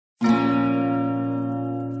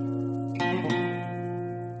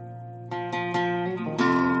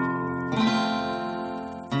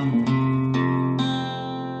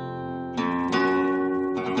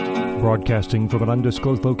Broadcasting from an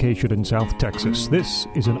undisclosed location in South Texas, this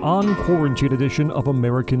is an on-quarantine edition of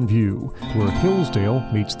American View, where Hillsdale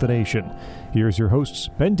meets the nation. Here's your hosts,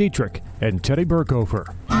 Ben Dietrich and Teddy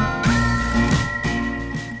Burkhofer.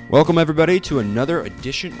 Welcome, everybody, to another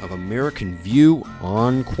edition of American View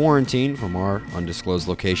on quarantine from our undisclosed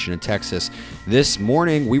location in Texas. This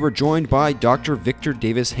morning, we were joined by Dr. Victor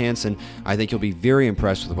Davis Hanson. I think you'll be very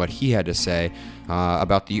impressed with what he had to say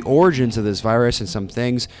about the origins of this virus and some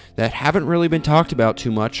things that haven't really been talked about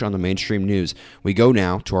too much on the mainstream news. We go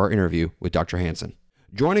now to our interview with Dr. Hanson.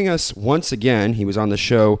 Joining us once again, he was on the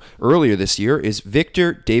show earlier this year, is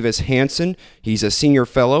Victor Davis Hanson. He's a senior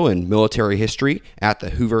fellow in military history at the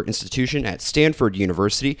Hoover Institution at Stanford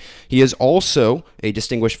University. He is also a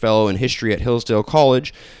distinguished fellow in history at Hillsdale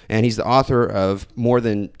College, and he's the author of more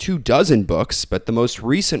than 24 books, but the most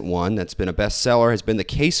recent one that's been a bestseller has been The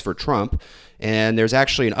Case for Trump, and there's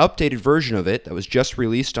actually an updated version of it that was just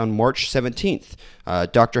released on March 17th.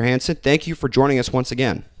 Dr. Hanson, thank you for joining us once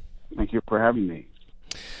again. Thank you for having me.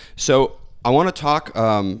 So I want to talk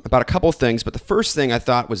about a couple of things, but the first thing I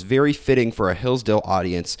thought was very fitting for a Hillsdale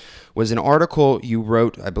audience was an article you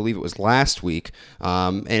wrote, I believe it was last week,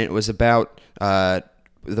 and it was about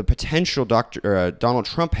the potential Donald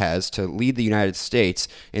Trump has to lead the United States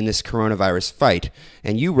in this coronavirus fight.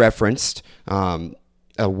 And you referenced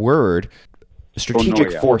a word,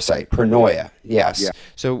 strategic foresight, paranoia. Yes. Yeah.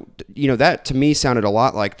 So, that to me sounded a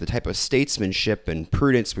lot like the type of statesmanship and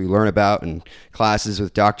prudence we learn about in classes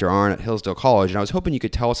with Dr. Arnn at Hillsdale College. And I was hoping you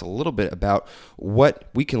could tell us a little bit about what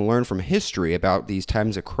we can learn from history about these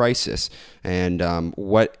times of crisis and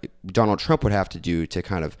what Donald Trump would have to do to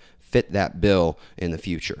kind of fit that bill in the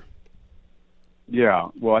future. Yeah.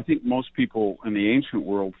 Well, I think most people in the ancient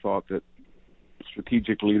world thought that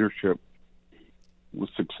strategic leadership was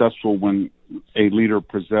successful when a leader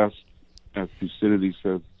possessed, as Thucydides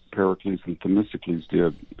said, Pericles and Themistocles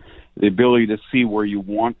did, the ability to see where you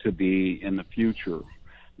want to be in the future.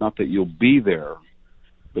 Not that you'll be there,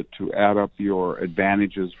 but to add up your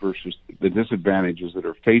advantages versus the disadvantages that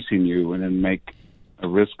are facing you and then make a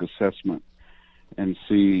risk assessment and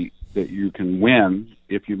see that you can win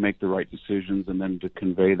if you make the right decisions, and then to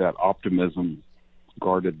convey that optimism,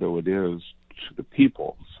 guarded though it is, to the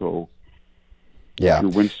people. So yeah.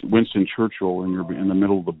 You're Winston Churchill and you're in the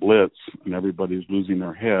middle of the Blitz and everybody's losing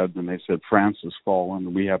their head, and they said, France has fallen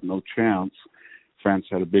and we have no chance. France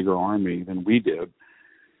had a bigger army than we did.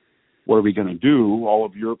 What are we going to do? All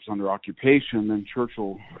of Europe's under occupation. Then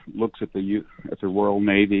Churchill looks at the Royal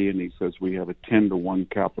Navy and he says, we have a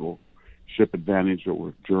 10-1 capital ship advantage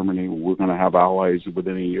over Germany. We're going to have allies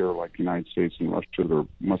within a year like the United States and Russia that are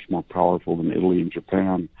much more powerful than Italy and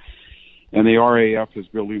Japan. And the RAF is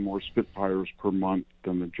building more Spitfires per month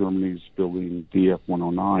than the Germany's building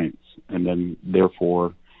DF-109s. And then,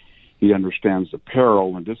 therefore, he understands the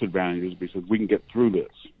peril and disadvantages, but he says, we can get through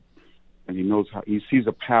this. And he sees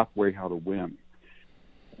a pathway how to win.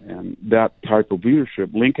 And that type of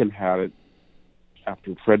leadership, Lincoln had it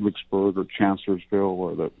after Fredericksburg or Chancellorsville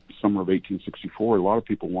or the summer of 1864. A lot of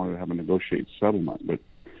people wanted to have a negotiated settlement, but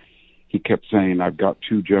he kept saying, I've got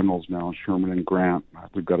two generals now, Sherman and Grant.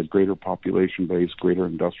 We've got a greater population base, greater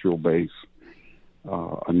industrial base,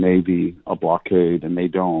 a navy, a blockade, and they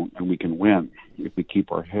don't, and we can win if we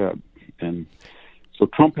keep our head. And so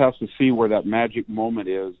Trump has to see where that magic moment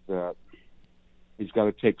is, that he's got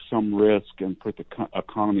to take some risk and put the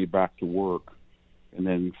economy back to work, and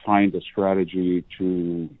then find a strategy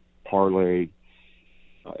to parlay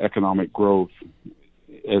economic growth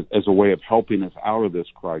as a way of helping us out of this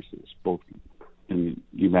crisis, both in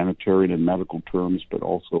humanitarian and medical terms, but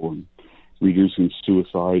also in reducing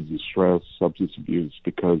suicides and stress, substance abuse,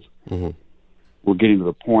 because we're getting to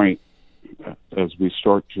the point as we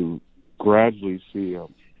start to gradually see a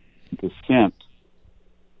descent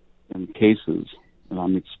in cases, and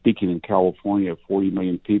I'm speaking in California, 40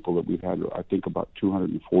 million people that we've had, I think about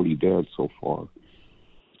 240 dead so far.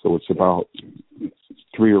 So it's about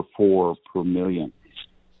 3 or 4 per million.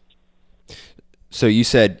 So you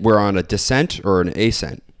said we're on a descent or an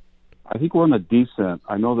ascent? I think we're on a descent.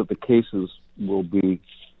 I know that the cases will be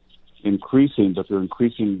increasing, but they're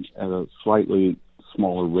increasing at a slightly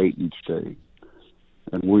smaller rate each day.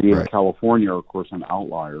 And we in California are, of course, an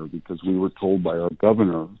outlier because we were told by our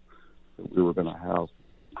governor that we were going to have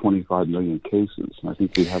 25 million cases. And I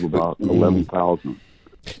think we have about 11,000.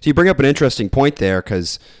 So you bring up an interesting point there,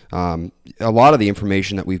 because a lot of the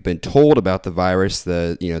information that we've been told about the virus,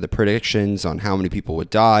 the predictions on how many people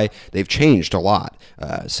would die, they've changed a lot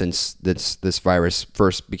since this virus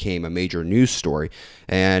first became a major news story.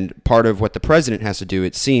 And part of what the president has to do,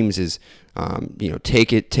 it seems, is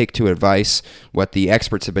take to advice what the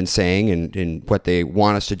experts have been saying and what they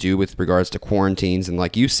want us to do with regards to quarantines. And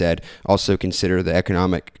like you said, also consider the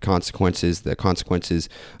economic consequences,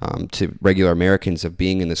 to regular Americans of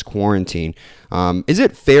being in this quarantine. Is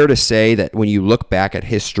it fair to say that when you look back at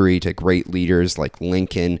history to great leaders like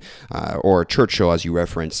Lincoln or Churchill, as you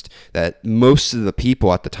referenced, that most of the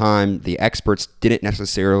people at the time, the experts, didn't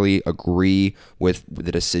necessarily agree with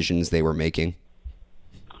the decisions they were making?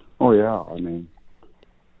 Oh, yeah. I mean,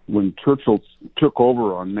 when Churchill took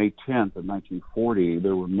over on May 10th of 1940,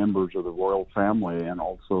 there were members of the royal family and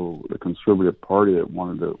also the Conservative Party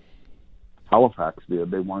that Halifax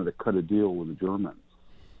did, they wanted to cut a deal with the Germans.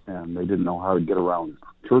 And they didn't know how to get around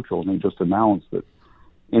Churchill, and he just announced that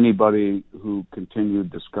anybody who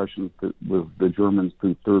continued discussions with the Germans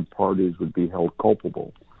through third parties would be held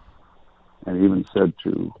culpable. And he even said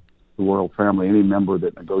to the royal family, any member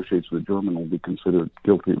that negotiates with a German will be considered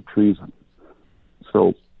guilty of treason.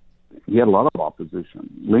 So he had a lot of opposition.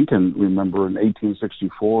 Lincoln, remember, in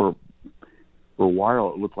 1864, for a while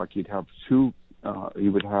it looked like he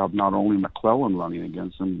would have not only McClellan running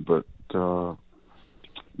against him, but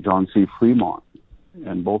John C. Fremont.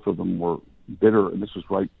 And both of them were bitter. And this was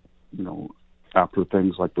right, after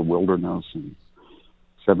things like the Wilderness and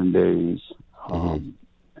 7 Days,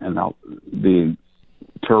 and now the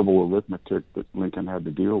terrible arithmetic that Lincoln had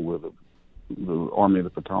to deal with, the Army of the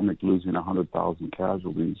Potomac losing 100,000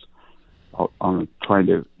 casualties on trying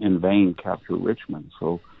to, in vain, capture Richmond.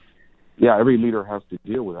 So, yeah, every leader has to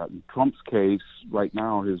deal with that. In Trump's case, right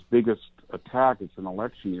now, his biggest attack, it's an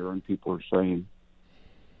election year, and people are saying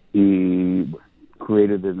he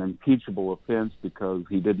created an impeachable offense because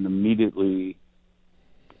he didn't immediately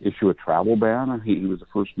issue a travel ban. He was the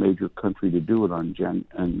first major country to do it on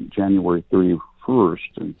January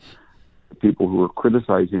 31st, and the people who were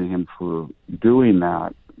criticizing him for doing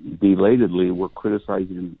that belatedly were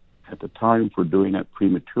criticizing him at the time for doing it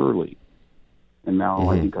prematurely. And now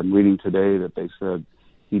I think I'm reading today that they said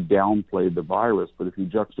he downplayed the virus, but if you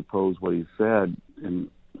juxtapose what he said in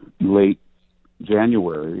late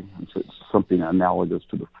January, it's something analogous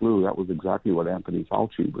to the flu, that was exactly what Anthony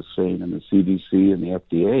Fauci was saying in the CDC and the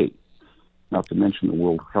FDA, not to mention the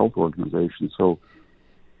World Health Organization. So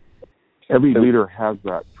every leader has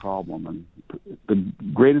that problem, and the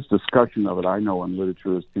greatest discussion of it I know in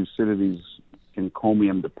literature is Thucydides'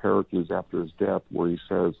 Encomium to Pericles after his death, where he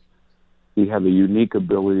says he had the unique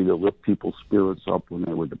ability to lift people's spirits up when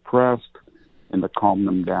they were depressed and to calm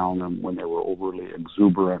them down when they were overly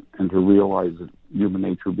exuberant, and to realize that human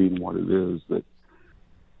nature being what it is, that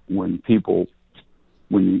when things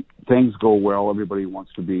go well, everybody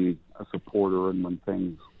wants to be a supporter, and when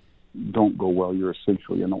things don't go well, you're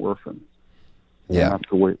essentially an orphan. Yeah. And that's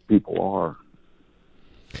the way people are.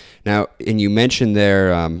 Now, and you mentioned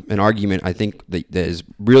there an argument, I think, that is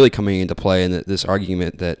really coming into play, and this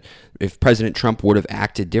argument that if President Trump would have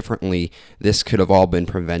acted differently, this could have all been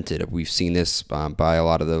prevented. We've seen this by a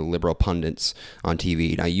lot of the liberal pundits on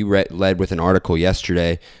TV. Now, you led with an article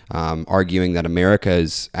yesterday arguing that America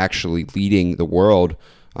is actually leading the world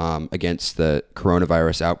against the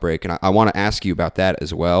coronavirus outbreak. And I want to ask you about that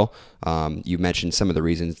as well. You mentioned some of the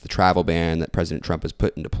reasons, the travel ban that President Trump has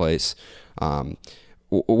put into place.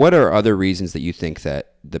 What are other reasons that you think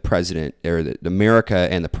that the president, or that America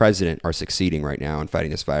and the president, are succeeding right now in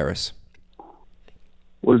fighting this virus?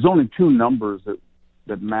 Well, there's only two numbers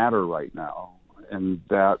that matter right now, and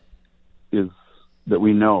that is that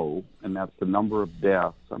we know, and that's the number of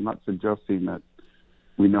deaths. I'm not suggesting that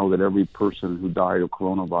we know that every person who died of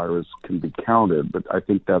coronavirus can be counted, but I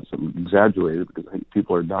think that's exaggerated because I think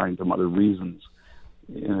people are dying from other reasons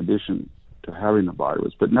in addition to having the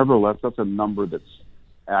virus. But nevertheless, that's a number that's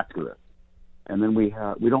accurate. And then we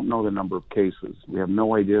don't know the number of cases. We have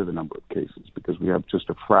no idea the number of cases because we have just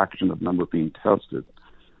a fraction of number being tested.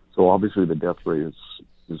 So obviously the death rate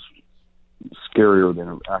is scarier than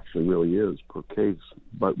it actually really is per case.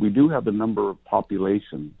 But we do have the number of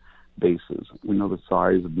population bases. We know the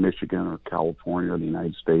size of Michigan or California or the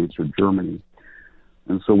United States or Germany.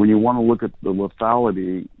 And so when you want to look at the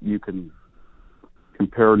lethality, you can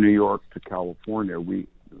compare New York to California. We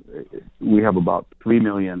have about 3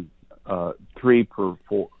 to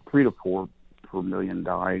 4 per million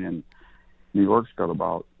dying, and New York's got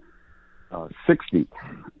about 60.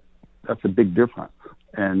 That's a big difference.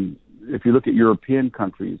 And if you look at European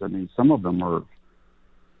countries, I mean, some of them are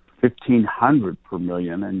 1,500 per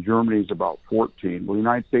million, and Germany's about 14. Well, the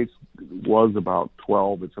United States was about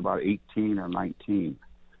 12. It's about 18 or 19.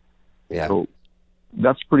 Yeah. So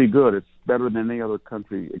that's pretty good. It's better than any other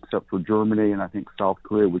country except for Germany and I think South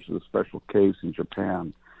Korea, which is a special case, in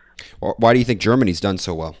Japan. Why do you think Germany's done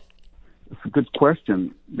so well? It's a good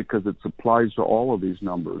question because it applies to all of these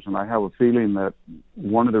numbers. And I have a feeling that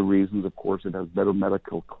one of the reasons, of course, it has better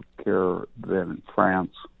medical care than in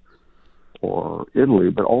France or Italy,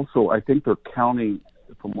 but also I think they're counting,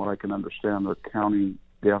 from what I can understand, they're counting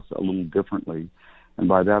deaths a little differently. And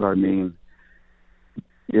by that I mean,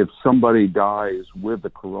 if somebody dies with the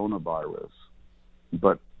coronavirus,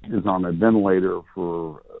 but is on a ventilator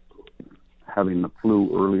for having the flu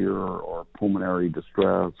earlier or pulmonary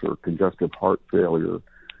distress or congestive heart failure,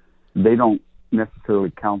 they don't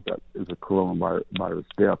necessarily count that as a coronavirus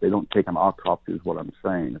death. They don't take an autopsy is what I'm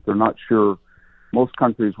saying. If they're not sure, most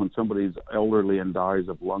countries, when somebody's elderly and dies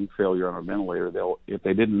of lung failure on a ventilator, if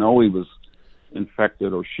they didn't know he was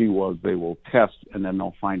infected or she was, they will test and then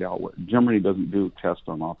they'll find out what. Germany doesn't do tests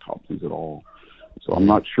on autopsies at all. So I'm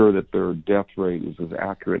not sure that their death rate is as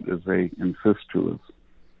accurate as they insist to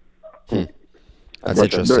us. That's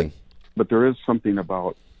interesting. But there is something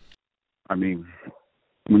about, I mean,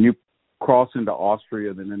 when you cross into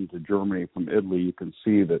Austria then into Germany from Italy, you can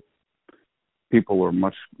see that people are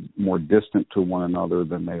much more distant to one another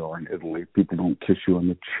than they are in Italy. People don't kiss you on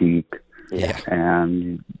the cheek. Yeah.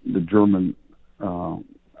 And the German,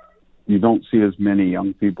 you don't see as many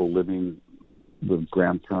young people living with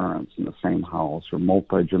grandparents in the same house or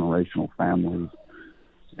multi-generational families.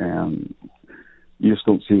 And you just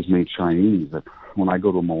don't see as many Chinese. When I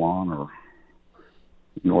go to Milan or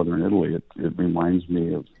northern Italy, it reminds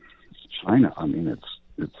me of China. I mean,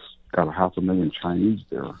 it's got 500,000 Chinese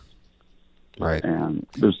there. Right. And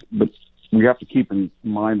but we have to keep in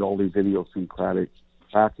mind all these idiosyncratic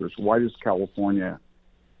factors. Why is California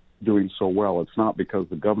doing so well? It's not because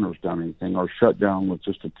the governor's done anything. Our shutdown was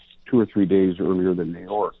just 2 or 3 days earlier than New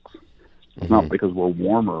York. It's not because we're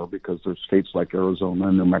warmer, because there's states like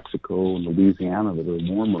Arizona, New Mexico, and Louisiana that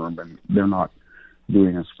are warmer, and they're not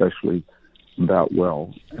doing especially that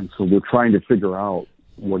well. And so we're trying to figure out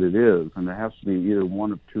what it is, and there has to be either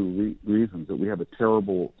one of two reasons: that we have a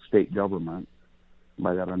terrible state government.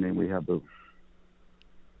 By that I mean we have the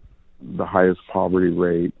highest poverty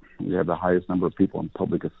rate, we have the highest number of people in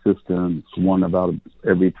public assistance. One about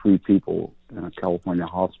every 3 people in a California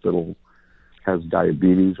hospital has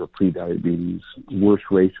diabetes or pre-diabetes. Worst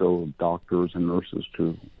ratio of doctors and nurses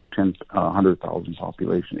to 100,000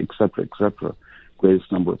 population, et cetera,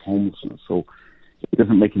 greatest number of homelessness. So it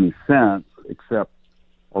doesn't make any sense, except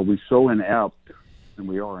are we so inept, and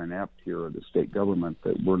we are inept here at the state government,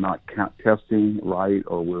 that we're not testing right,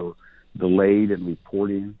 or we're delayed in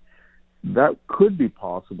reporting? That could be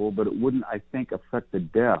possible, but it wouldn't, I think, affect the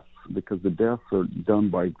deaths, because the deaths are done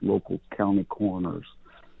by local county coroners.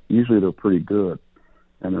 Usually they're pretty good,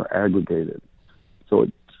 and they're aggregated. So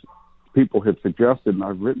people have suggested, and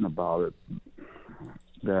I've written about it,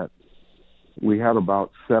 that we had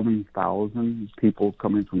about 7,000 people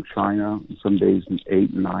coming from China, some days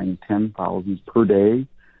 8, 9, 10,000 per day,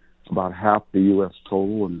 about half the U.S.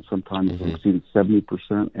 total, and sometimes exceeded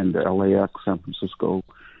 70% into LAX, San Francisco.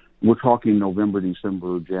 We're talking November,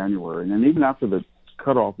 December, January. And then even after the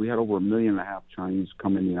cutoff, we had over 1.5 million Chinese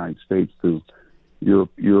come in the United States through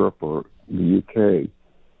Europe or the UK.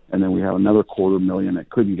 And then we have another 250,000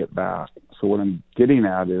 that couldn't get back. So what I'm getting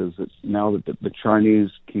at is that now that the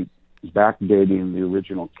Chinese keep backdating the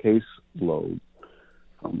original case load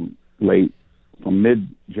from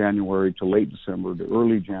mid-January to late December to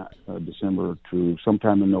early December to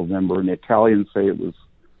sometime in November, and the Italians say it was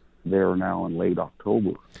there now in late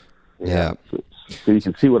October. Yeah. So you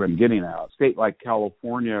can see what I'm getting at. A state like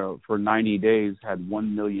California for 90 days had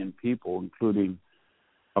 1 million people, including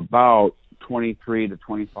about 23 to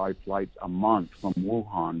 25 flights a month from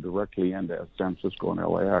Wuhan directly into San Francisco and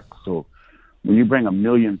LAX. So when you bring 1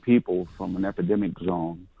 million people from an epidemic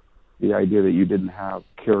zone, the idea that you didn't have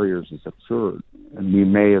carriers is absurd. And we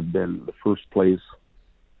may have been the first place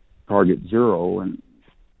target zero, and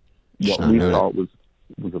what we thought was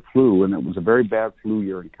a flu, and it was a very bad flu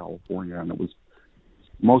year in California, and it was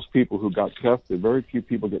most people who got tested, very few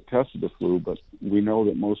people get tested the flu, but we know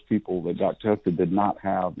that most people that got tested did not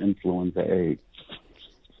have influenza A.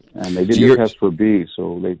 And they didn't test for B,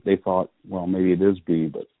 so they thought, well, maybe it is B,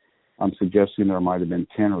 but I'm suggesting there might have been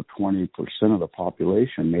 10 or 20% of the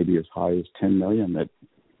population, maybe as high as 10 million, that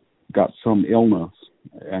got some illness,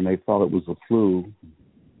 and they thought it was the flu.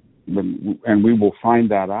 And we will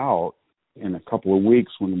find that out in a couple of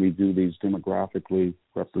weeks when we do these demographically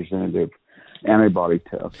representative antibody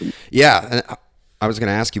tests. Yeah, I was going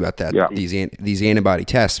to ask you about that, yeah. these antibody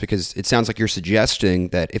tests, because it sounds like you're suggesting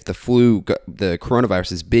that if the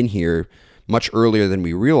coronavirus has been here much earlier than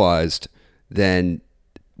we realized, then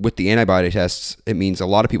with the antibody tests, it means a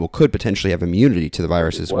lot of people could potentially have immunity to the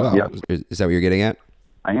virus as well. Yeah. Is that what you're getting at?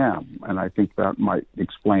 I am, and I think that might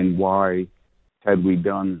explain why, had we had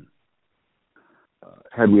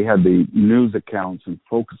the news accounts and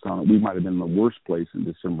focused on it, we might have been in the worst place in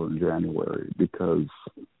December and January, because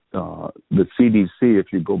the CDC,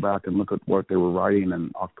 if you go back and look at what they were writing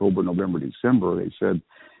in October, November, December, they said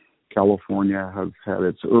California has had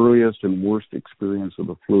its earliest and worst experience of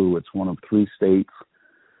the flu. It's one of 3 states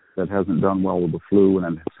that hasn't done well with the flu,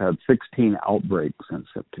 and it has had 16 outbreaks in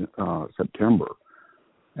September.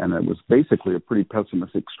 And it was basically a pretty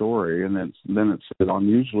pessimistic story. And then it said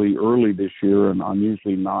unusually early this year and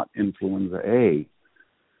unusually not influenza A.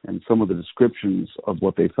 And some of the descriptions of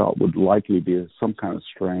what they thought would likely be some kind of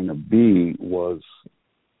strain of B was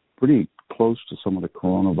pretty close to some of the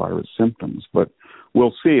coronavirus symptoms. But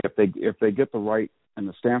we'll see if they get the right, and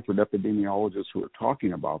the Stanford epidemiologists who are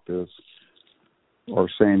talking about this are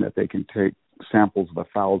saying that they can take samples of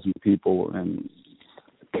 1,000 people and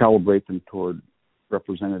calibrate them toward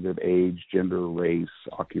representative age, gender, race,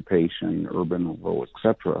 occupation, urban, rural,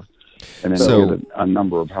 etc., and then get a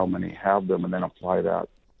number of how many have them, and then apply that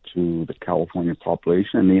to the California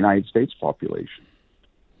population and the United States population.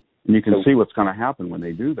 And you can see what's going to happen when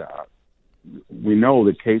they do that. We know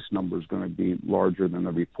the case number is going to be larger than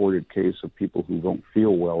the reported case of people who don't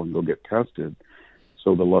feel well and go get tested.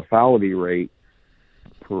 So the lethality rate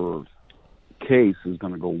per case is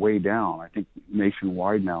going to go way down. I think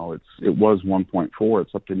nationwide now it was 1.4.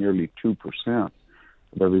 It's up to nearly 2% of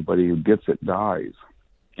everybody who gets it dies,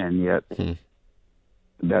 and yet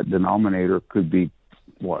that denominator could be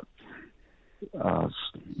by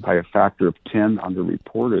a factor of 10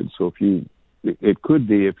 underreported. So it could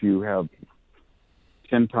be if you have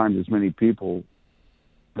 10 times as many people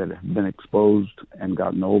that have been exposed and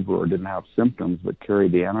gotten over or didn't have symptoms but carry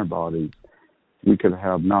the antibodies, we could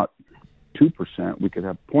have not 2%, we could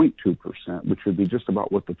have 0.2%, which would be just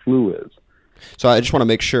about what the flu is. So I just want to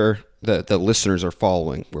make sure that the listeners are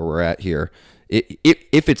following where we're at here.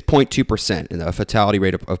 If it's 0.2% and a fatality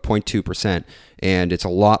rate of 0.2%, and it's a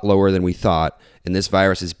lot lower than we thought, and this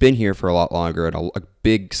virus has been here for a lot longer, and a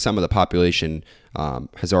big sum of the population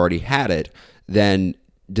has already had it, then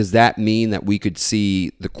does that mean that we could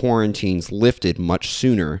see the quarantines lifted much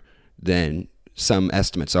sooner than some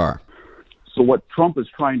estimates are? So what Trump is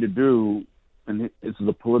trying to do, and this is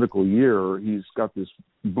a political year, he's got this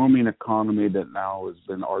booming economy that now has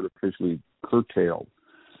been artificially curtailed.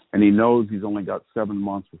 And he knows he's only got 7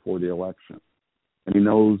 months before the election. And he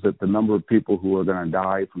knows that the number of people who are going to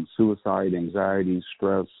die from suicide, anxiety,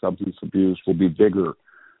 stress, substance abuse will be bigger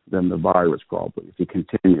than the virus probably if he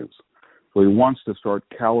continues. So he wants to start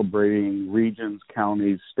calibrating regions,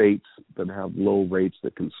 counties, states that have low rates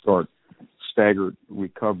that can start staggered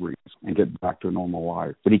recoveries and get back to a normal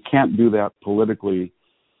life. But he can't do that politically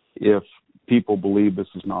if people believe this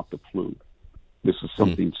is not the flu. This is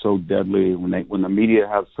something so deadly. When the media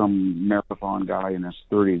has some marathon guy in his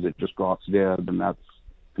 30s that just drops dead, and that's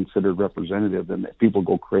considered representative, then people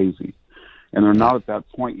go crazy. And they're not at that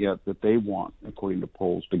point yet that they want, according to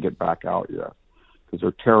polls, to get back out yet, because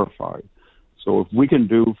they're terrified. So if we can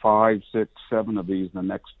do 5, 6, 7 of these in the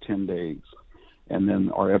next 10 days, and then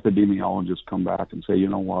our epidemiologists come back and say, you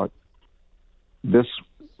know what, this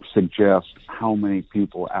suggests how many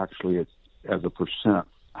people actually, as a percent,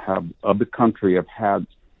 of the country have had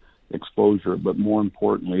exposure, but more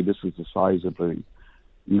importantly, this is the size of the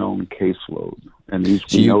known caseload. And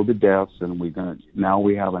we know the deaths, and now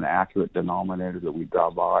we have an accurate denominator that we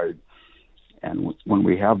divide. And when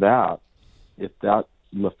we have that, if that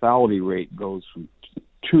lethality rate goes from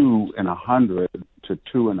 2 in 100 to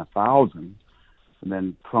 2 in 1,000,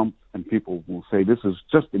 then Trump and people will say this is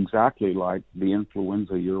just exactly like the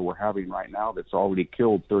influenza year we're having right now that's already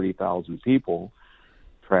killed 30,000 people,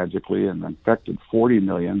 tragically, and infected 40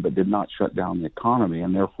 million, but did not shut down the economy,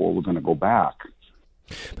 and therefore we're going to go back.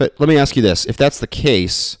 But let me ask you this. If that's the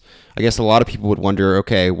case, I guess a lot of people would wonder,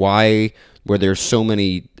 okay, why were there so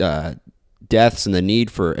many deaths and the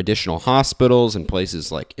need for additional hospitals in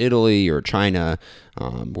places like Italy or China,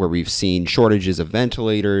 where we've seen shortages of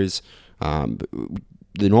ventilators?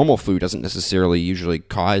 The normal flu doesn't necessarily usually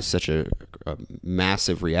cause such a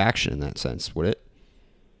massive reaction in that sense, would it?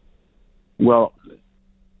 Well,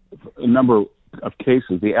 a number of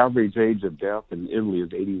cases, the average age of death in Italy is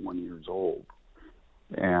 81 years old.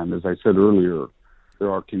 And as I said earlier,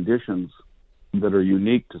 there are conditions that are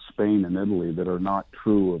unique to Spain and Italy that are not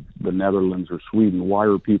true of the Netherlands or Sweden. Why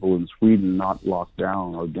are people in Sweden not locked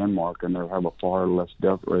down, or Denmark, and they have a far less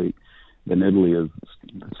death rate than Italy is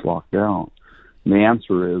that's locked down? And the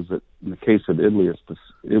answer is that in the case of Italy,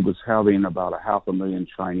 it was having about 500,000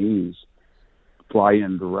 Chinese fly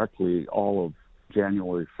in directly all of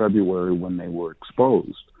January, February, when they were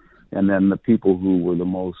exposed. And then the people who were the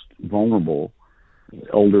most vulnerable,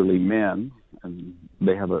 elderly men, and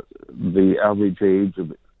they have the average age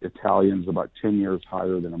of Italians about 10 years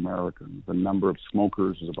higher than Americans. The number of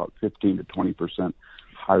smokers is about 15 to 20%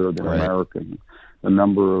 higher than Americans. The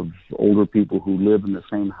number of older people who live in the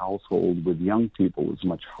same household with young people is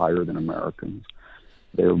much higher than Americans.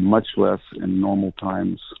 They're much less in normal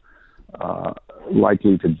times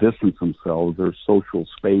likely to distance themselves. Their social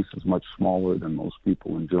space is much smaller than most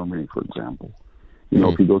people in Germany, for example. You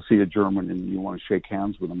know, if you go see a German and you want to shake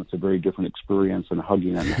hands with them, it's a very different experience than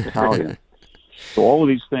hugging an Italian. So all of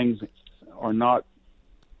these things are not,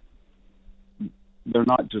 they're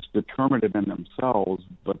not just determinative in themselves,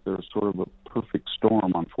 but they're sort of a perfect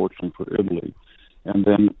storm, unfortunately, for Italy. And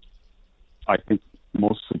then I think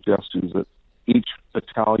most suggestions that each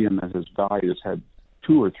Italian that has died has had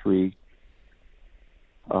 2 or 3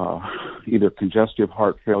 either congestive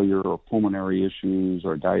heart failure or pulmonary issues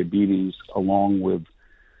or diabetes along with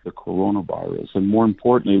the coronavirus. And more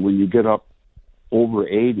importantly, when you get up over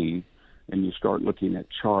 80 and you start looking at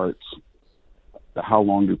charts, how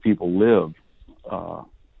long do people live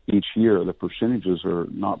each year, the percentages are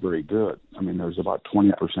not very good. I mean, there's about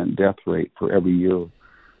 20% death rate for every year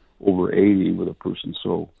over 80 with a person.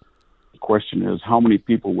 So the question is, how many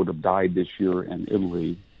people would have died this year in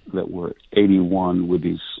Italy that were 81 with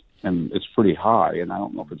these, and it's pretty high, and I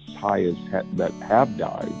don't know if it's as high as that have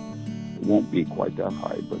died. It won't be quite that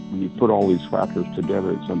high, but when you put all these factors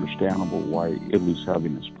together, it's understandable why Italy's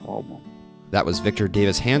having this problem. That was Victor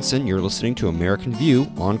Davis Hanson. You're listening to American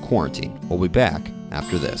View on Quarantine. We'll be back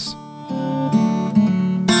after this.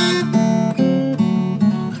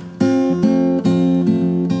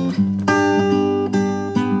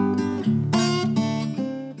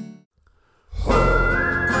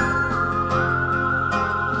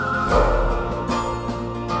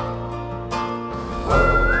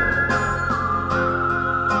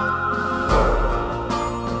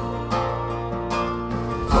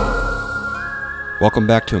 Welcome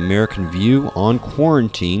back to American View on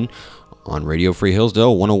Quarantine on Radio Free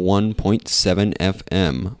Hillsdale 101.7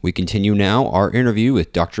 FM. We continue now our interview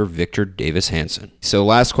with Dr. Victor Davis Hanson. So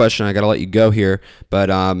last question, I got to let you go here,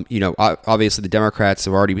 but obviously the Democrats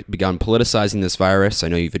have already begun politicizing this virus. I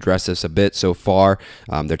know you've addressed this a bit so far.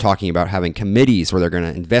 They're talking about having committees where they're going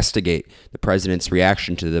to investigate the president's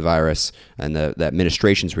reaction to the virus and the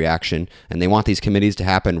administration's reaction, and they want these committees to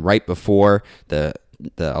happen right before the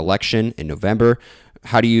election in November.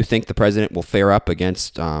 How do you think the president will fare up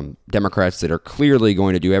against Democrats that are clearly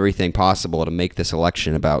going to do everything possible to make this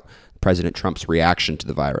election about President Trump's reaction to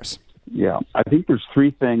the virus? Yeah, I think there's 3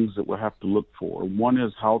 things that we'll have to look for. One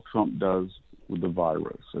is how Trump does with the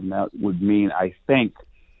virus, and that would mean, I think,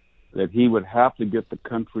 that he would have to get the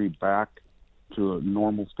country back to a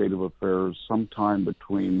normal state of affairs sometime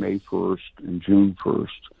between May 1st and June 1st.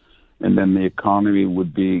 And then the economy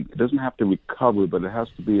would be, it doesn't have to recover, but it has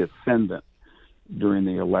to be ascendant during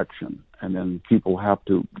the election. And then people have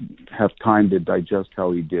to have time to digest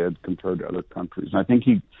how he did compared to other countries. And I think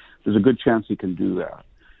there's a good chance he can do that.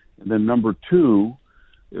 And then number 2,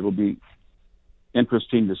 it'll be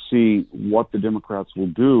interesting to see what the Democrats will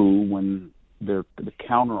do when the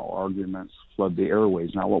counter arguments flood the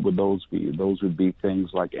airways. Now, what would those be? Those would be things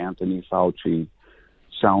like Anthony Fauci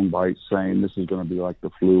sound bites saying this is going to be like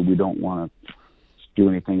the flu. We don't want to do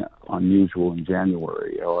anything unusual in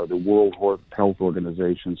January. Or the World Health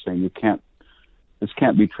Organization saying this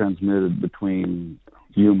can't be transmitted between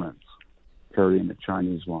humans, carrying the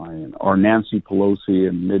Chinese lion. Or Nancy Pelosi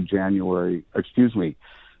in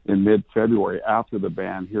mid-February after the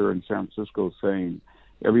ban here in San Francisco saying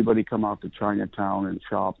everybody come out to Chinatown and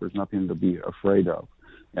shop. There's nothing to be afraid of.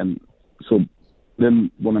 And so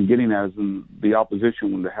then what I'm getting at is the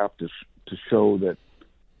opposition would have to show that,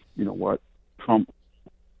 you know what, Trump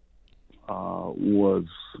was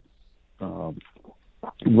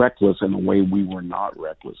reckless in a way we were not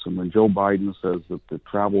reckless. And when Joe Biden says that the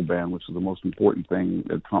travel ban, which is the most important thing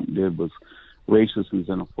that Trump did, was racist and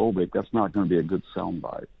xenophobic, that's not going to be a good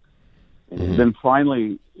soundbite. Mm-hmm. And then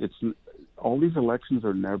finally, all these elections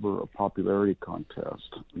are never a popularity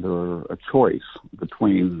contest. They're a choice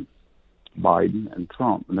between Biden and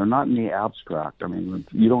Trump, and they're not in the abstract. I mean,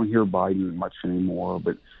 you don't hear Biden much anymore,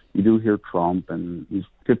 but you do hear Trump, and he's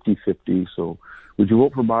 50-50. So would you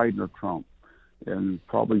vote for Biden or Trump? And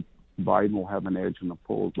probably Biden will have an edge in the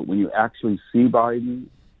polls. But when you actually see Biden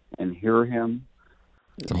and hear him,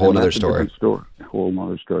 it's a whole other story. A whole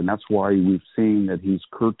other story. And that's why we've seen that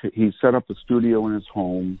he set up a studio in his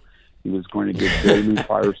home. He was going to give daily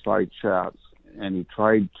fireside chats, and he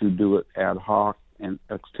tried to do it ad hoc and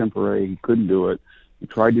extempore. He couldn't do it. He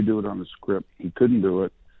tried to do it on the script. He couldn't do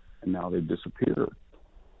it, and now they've disappeared.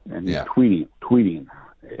 And he's tweeting.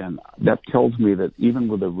 And that tells me that even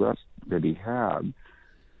with the rest that he had,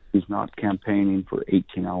 he's not campaigning for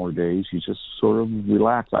 18-hour days. He's just sort of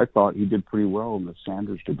relaxed. I thought he did pretty well in the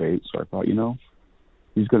Sanders debate, so I thought,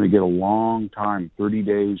 he's going to get a long time, 30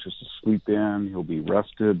 days just to sleep in. He'll be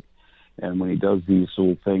rested. And when he does these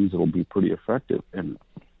little things, it'll be pretty effective. And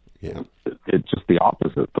it's just the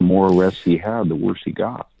opposite. The more rest he had, the worse he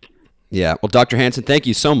got. Yeah. Well, Dr. Hansen, thank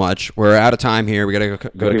you so much. We're out of time here. We got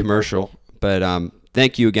to go to commercial. But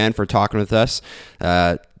thank you again for talking with us.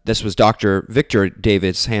 This was Dr. Victor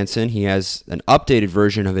Davis Hansen. He has an updated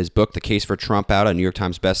version of his book, The Case for Trump, out, a New York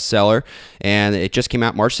Times bestseller. And it just came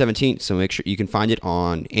out March 17th, so make sure you can find it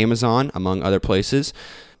on Amazon, among other places.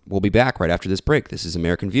 We'll be back right after this break. This is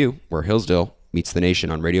American View, where Hillsdale meets the nation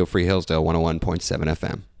on Radio Free Hillsdale 101.7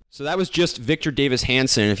 FM. So that was just Victor Davis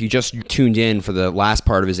Hansen. If you just tuned in for the last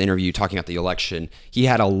part of his interview talking about the election, he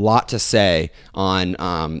had a lot to say on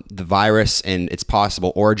the virus and its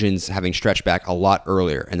possible origins having stretched back a lot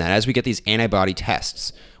earlier. And that as we get these antibody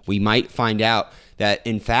tests, we might find out that,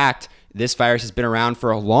 in fact, this virus has been around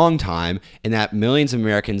for a long time and that millions of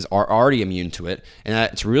Americans are already immune to it, and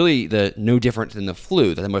that it's really no different than the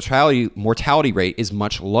flu, that the mortality rate is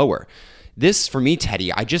much lower. This, for me,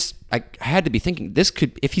 Teddy, I had to be thinking,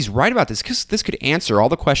 if he's right about this, because this could answer all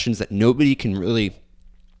the questions that nobody can really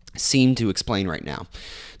seem to explain right now.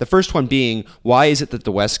 The first one being, why is it that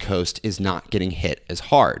the West Coast is not getting hit as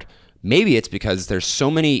hard? Maybe it's because there's so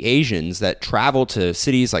many Asians that travel to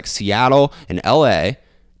cities like Seattle and LA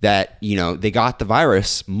that, they got the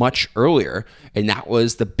virus much earlier, and that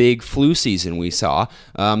was the big flu season we saw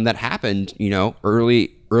that happened,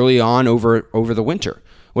 early on over the winter.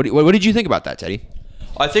 What did you think about that, Teddy?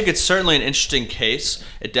 I think it's certainly an interesting case.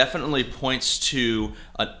 It definitely points to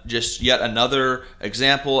just yet another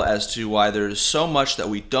example as to why there's so much that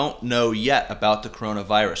we don't know yet about the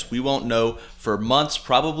coronavirus. We won't know for months,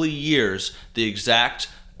 probably years, the exact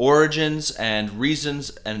origins and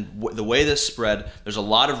reasons and the way this spread. There's a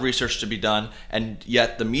lot of research to be done, and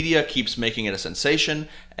yet the media keeps making it a sensation,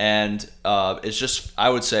 and it's just, I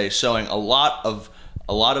would say, sowing a lot of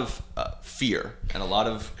fear and a lot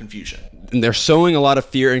of confusion. And they're sowing a lot of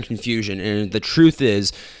fear and confusion. And the truth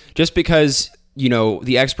is, just because,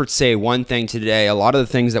 the experts say one thing today, a lot of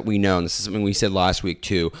the things that we know, and this is something we said last week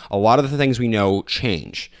too, a lot of the things we know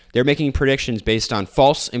change. They're making predictions based on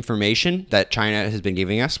false information that China has been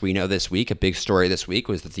giving us. We know this week, a big story this week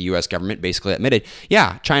was that the U.S. government basically admitted,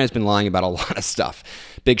 China's been lying about a lot of stuff.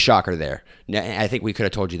 Big shocker there. I think we could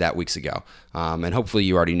have told you that weeks ago. And hopefully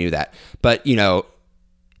you already knew that. But,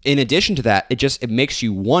 in addition to that, it makes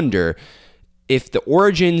you wonder if the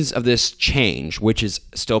origins of this change, which is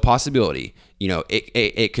still a possibility,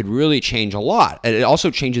 it could really change a lot. And it also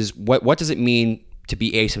changes what does it mean to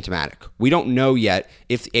be asymptomatic? We don't know yet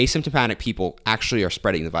if asymptomatic people actually are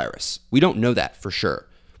spreading the virus. We don't know that for sure.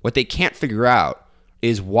 What they can't figure out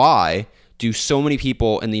is why do so many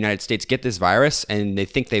people in the United States get this virus and they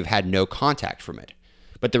think they've had no contact from it.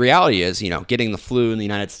 But the reality is, getting the flu in the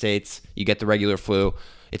United States, you get the regular flu.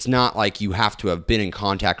 It's not like you have to have been in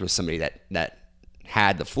contact with somebody that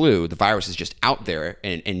had the flu. The virus is just out there.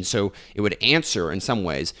 And so it would answer in some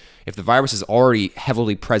ways if the virus is already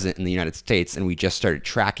heavily present in the United States and we just started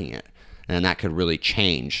tracking it. And that could really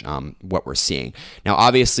change what we're seeing. Now,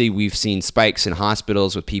 obviously, we've seen spikes in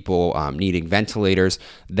hospitals with people needing ventilators.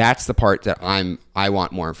 That's the part that I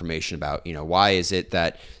want more information about. Why is it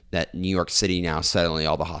that New York City now suddenly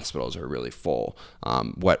all the hospitals are really full?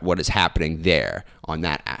 What is happening there on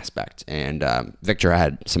that aspect? And Victor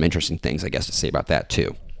had some interesting things, I guess, to say about that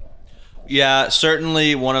too. Yeah,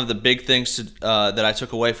 certainly one of the big things that I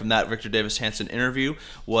took away from that Victor Davis Hansen interview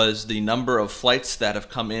was the number of flights that have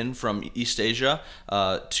come in from East Asia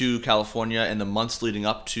to California in the months leading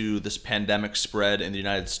up to this pandemic spread in the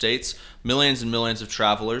United States. Millions and millions of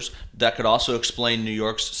travelers. That could also explain New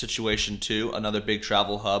York's situation too, another big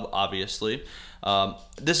travel hub, obviously.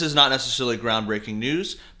 This is not necessarily groundbreaking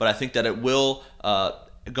news, but I think that it will,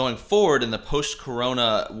 going forward in the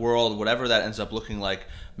post-corona world, whatever that ends up looking like,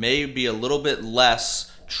 may be a little bit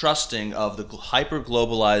less trusting of the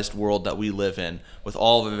hyper-globalized world that we live in, with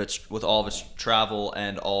all of its travel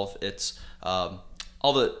and all of its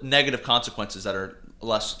all the negative consequences that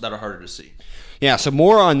are harder to see. Yeah, so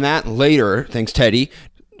more on that later. Thanks, Teddy.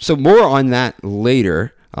 So more on that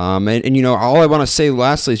later. And all I want to say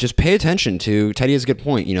lastly is just pay attention to, Teddy has a good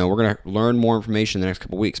point. We're going to learn more information in the next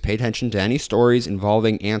couple of weeks. Pay attention to any stories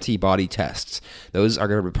involving antibody tests. Those are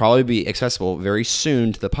going to probably be accessible very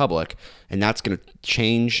soon to the public, and that's going to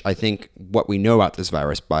change, I think, what we know about this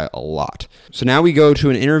virus by a lot. So now we go to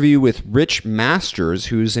an interview with Rich Masters,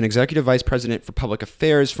 who's an executive vice president for public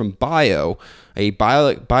affairs from BIO, a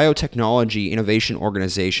biotechnology innovation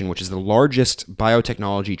organization, which is the largest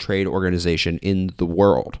biotechnology trade organization in the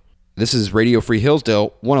world. This is Radio Free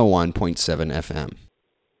Hillsdale, 101.7 FM.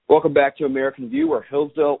 Welcome back to American View, where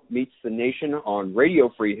Hillsdale meets the nation on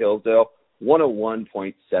Radio Free Hillsdale,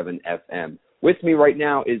 101.7 FM. With me right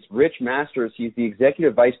now is Rich Masters. He's the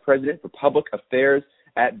executive vice president for public affairs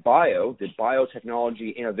at BIO, the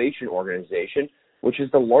Biotechnology Innovation Organization, which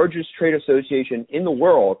is the largest trade association in the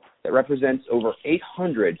world that represents over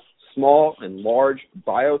 800 small and large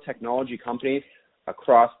biotechnology companies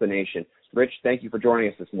across the nation. Rich, thank you for joining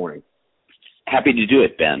us this morning. Happy to do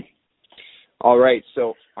it, Ben. All right,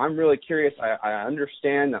 so I'm really curious. I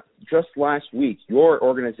understand that just last week, your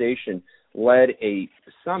organization led a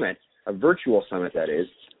summit, a virtual summit that is,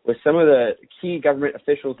 with some of the key government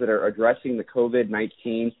officials that are addressing the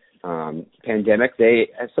COVID-19 pandemic.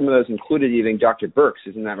 Some of those included even Dr. Birx,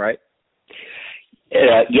 isn't that right?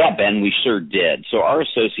 Yeah, Ben, we sure did. So our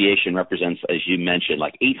association represents, as you mentioned,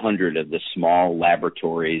 like 800 of the small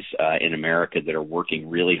laboratories in America that are working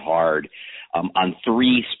really hard on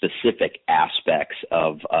three specific aspects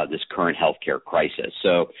of this current healthcare crisis.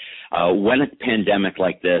 So when a pandemic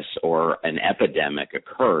like this or an epidemic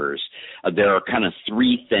occurs, there are kind of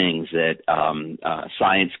three things that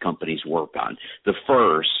science companies work on. The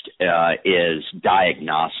first is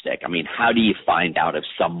diagnostic. I mean, how do you find out if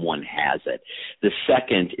someone has it? The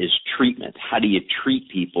second is treatment. How do you treat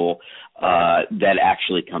people that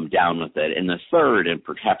actually come down with it? And the third, and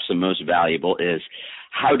perhaps the most valuable, is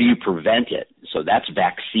how do you prevent it? So that's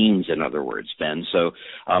vaccines, in other words, Ben. So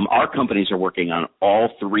our companies are working on all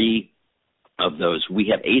three of those.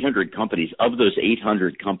 We have 800 companies. Of those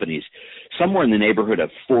 800 companies, somewhere in the neighborhood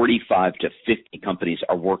of 45 to 50 companies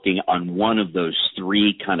are working on one of those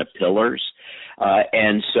three kind of pillars.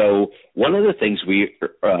 And so one of the things we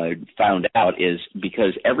found out is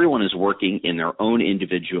because everyone is working in their own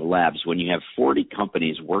individual labs, when you have 40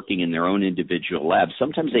 companies working in their own individual labs,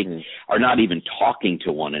 sometimes they are not even talking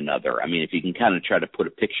to one another. I mean, if you can kind of try to put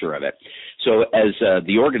a picture of it. So as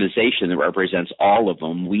the organization that represents all of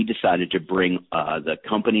them, we decided to bring the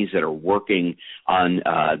companies that are working on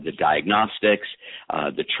the diagnostics,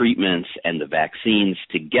 the treatments, and the vaccines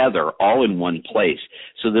together all in one place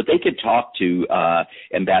so that they could talk to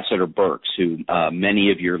Ambassador Birx, who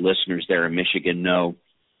many of your listeners there in Michigan know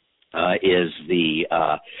is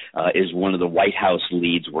one of the White House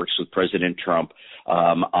leads, works with President Trump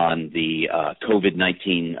on the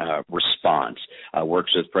COVID-19 response,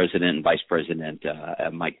 works with President and Vice President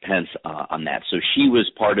Mike Pence on that. So she was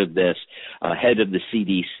part of this, head of the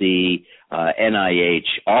CDC, NIH,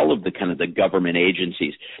 all of the kind of the government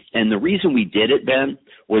agencies. And the reason we did it, Ben,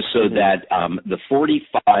 was so that the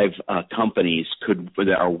 45 companies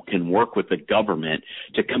can work with the government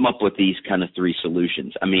to come up with these kind of three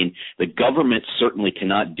solutions. I mean, the government certainly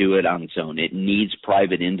cannot do it on its own. It needs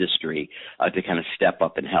private industry to kind of step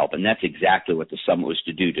up and help. And that's exactly what the summit was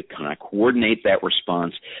to do, to kind of coordinate that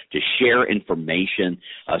response, to share information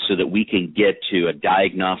so that we can get to a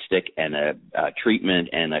diagnostic and a treatment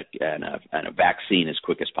and a vaccine as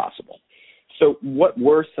quick as possible. So what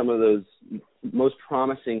were some of those most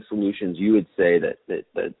promising solutions you would say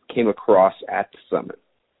that came across at the summit?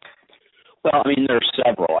 Well, I mean, there are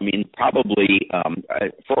several. I mean, probably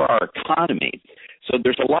for our economy. So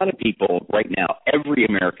there's a lot of people right now, every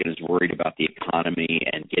American is worried about the economy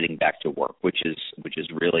and getting back to work, which is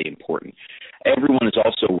really important. Everyone is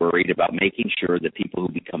also worried about making sure that people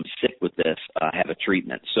who become sick with this have a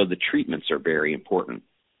treatment. So the treatments are very important.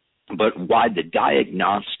 But why the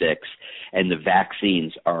diagnostics and the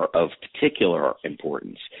vaccines are of particular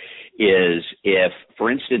importance is if, for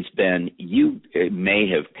instance, Ben, you may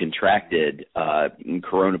have contracted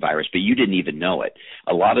coronavirus, but you didn't even know it.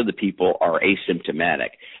 A lot of the people are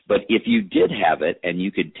asymptomatic. But if you did have it and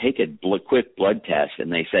you could take a quick blood test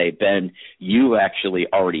and they say, Ben, you actually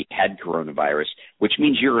already had coronavirus, which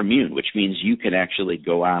means you're immune, which means you can actually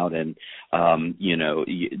go out and,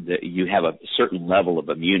 you have a certain level of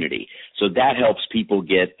immunity. So that helps people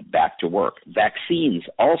get back to work. Vaccines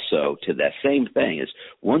also, to that same thing, is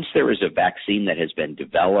once there is a vaccine that has been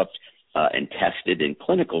developed and tested in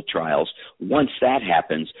clinical trials, once that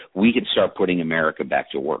happens, we can start putting America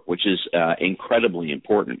back to work, which is incredibly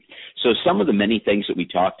important. So some of the many things that we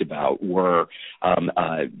talked about were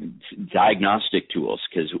diagnostic tools,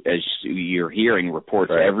 because as you're hearing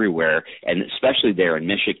reports everywhere, and especially there in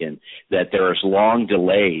Michigan, that there's long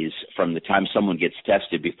delays from the time someone gets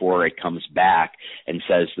tested before it comes back and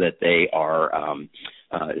says that they are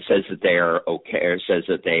okay, or says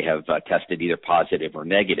that they have tested either positive or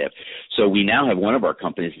negative. So we now have one of our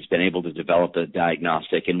companies that's been able to develop a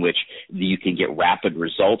diagnostic in which you can get rapid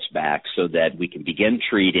results back so that we can begin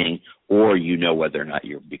treating, or whether or not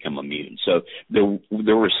you've become immune. So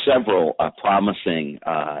there were several promising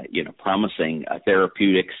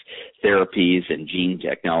therapeutics, therapies, and gene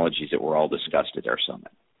technologies that were all discussed at our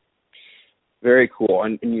summit. Very cool.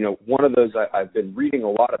 And one of those I've been reading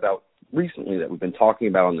a lot about recently that we've been talking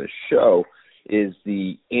about on this show is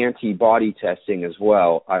the antibody testing as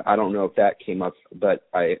well. I don't know if that came up, but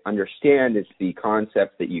I understand it's the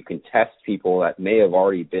concept that you can test people that may have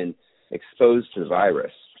already been exposed to the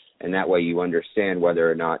virus, and that way you understand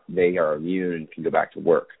whether or not they are immune and can go back to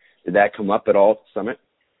work. Did that come up at all at the summit?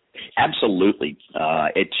 Absolutely.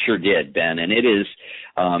 It sure did, Ben. And it is,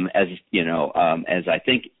 as I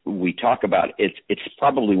think we talk about, it's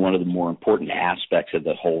probably one of the more important aspects of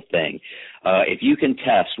the whole thing. If you can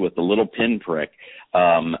test with a little pinprick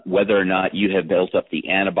whether or not you have built up the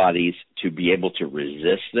antibodies to be able to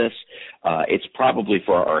resist this, it's probably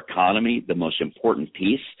for our economy the most important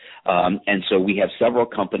piece. And so we have several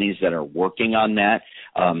companies that are working on that.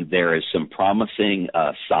 There is some promising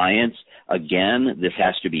science. Again, this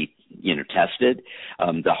has to be tested.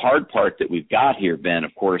 The hard part that we've got here, Ben,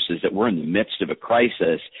 of course, is that we're in the midst of a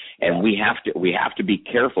crisis, and we have to be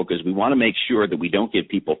careful because we want to make sure that we don't give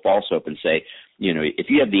people false hope and say, if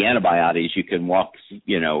you have the antibiotics, you can walk,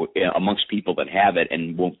 amongst people that have it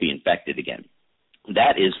and won't be infected again.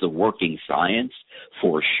 That is the working science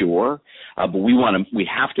for sure, but we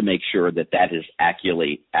have to make sure that is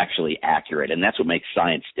actually accurate, and that's what makes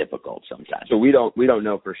science difficult sometimes. So we don't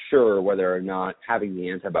know for sure whether or not having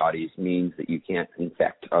the antibodies means that you can't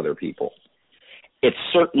infect other people. It's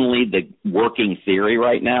certainly the working theory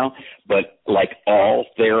right now, but like all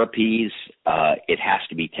therapies, it has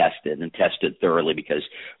to be tested and tested thoroughly, because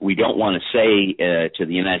we don't want to say to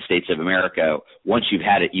the United States of America, once you've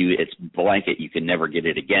had it, it's blanket, you can never get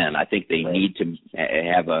it again. I think they need to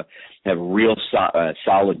have a real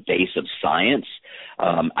solid base of science.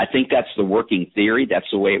 I think that's the working theory. That's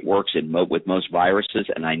the way it works with most viruses,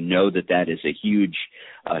 and I know that is a huge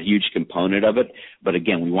component of it. But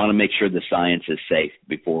again, we want to make sure the science is safe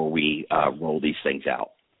before we roll these things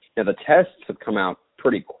out. Now, the tests have come out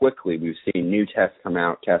pretty quickly. We've seen new tests come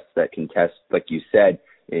out, tests that can test, like you said,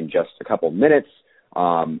 in just a couple minutes.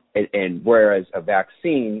 And whereas a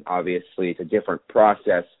vaccine, obviously, it's a different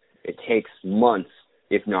process. It takes months,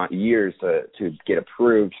 if not years, to get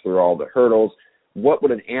approved through all the hurdles. What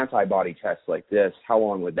would an antibody test like this, how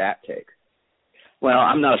long would that take? Well,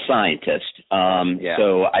 I'm not a scientist,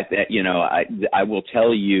 so I will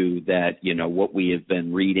tell you that what we have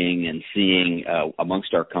been reading and seeing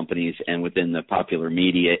amongst our companies and within the popular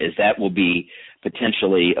media is that will be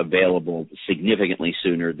potentially available significantly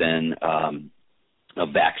sooner than a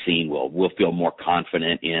vaccine will. We'll feel more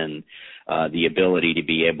confident in the ability to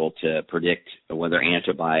be able to predict whether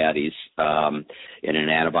antibodies in an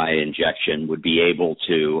antibody injection would be able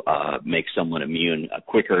to make someone immune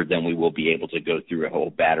quicker than we will be able to go through a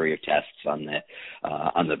whole battery of tests on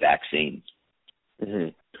the vaccine. Mm-hmm.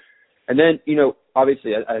 And then,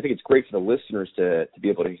 obviously, I think it's great for the listeners to be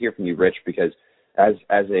able to hear from you, Rich, because as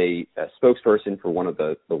a spokesperson for one of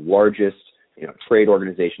the largest trade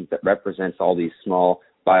organizations that represents all these small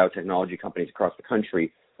biotechnology companies across the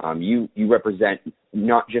country, you represent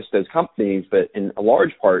not just those companies, but in a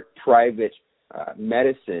large part private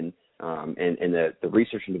medicine and the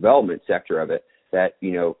research and development sector of it that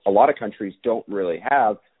a lot of countries don't really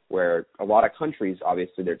have. Where a lot of countries,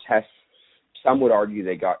 obviously, their tests, some would argue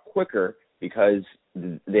they got quicker because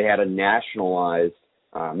they had a nationalized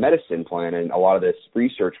medicine plan, and a lot of this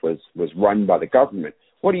research was run by the government.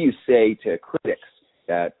 What do you say to critics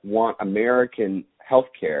that want American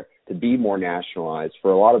healthcare to be more nationalized,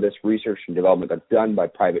 for a lot of this research and development that's done by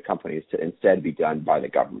private companies to instead be done by the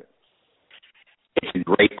government? It's a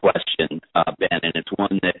great question, Ben, and it's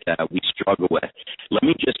one that we struggle with. Let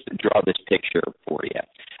me just draw this picture for you.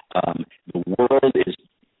 The world is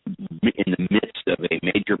in the midst of a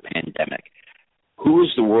major pandemic. Who is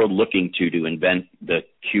the world looking to invent the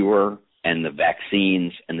cure and in the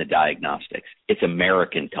vaccines and the diagnostics. It's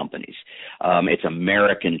American companies. It's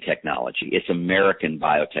American technology. It's American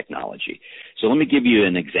biotechnology. So let me give you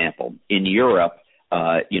an example. In Europe,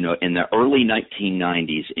 in the early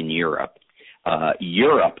 1990s in Europe,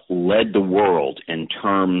 Europe led the world in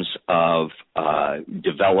terms of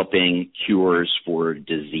developing cures for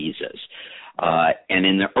diseases. And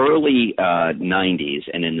in the early 90s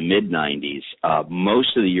and in the mid-90s,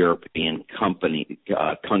 most of the European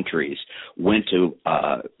countries went to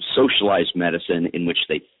socialized medicine in which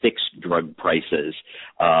they fixed drug prices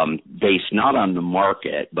based not on the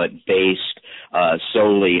market, but based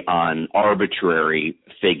solely on arbitrary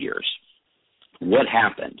figures. What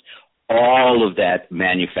happened? All of that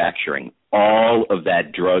manufacturing, all of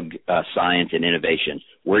that drug science and innovation,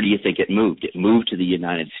 where do you think it moved? It moved to the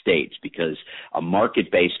United States because a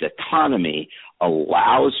market-based economy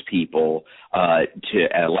allows people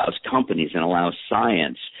allows companies and allows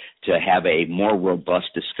science to have a more robust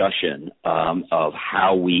discussion of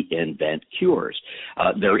how we invent cures.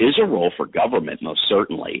 There is a role for government, most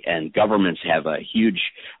certainly, and governments have a huge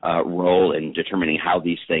role in determining how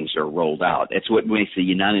these things are rolled out. It's what makes the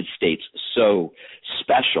United States so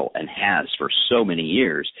special and has for so many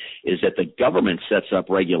years, is that the government sets up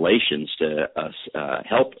regulations to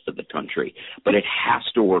help the country, but it has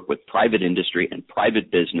to work with private industry and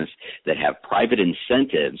private business that have private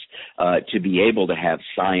incentives to be able to have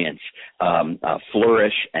science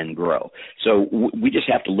flourish and grow. So we just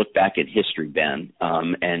have to look back at history, Ben,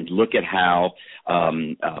 and look at how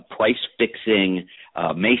price fixing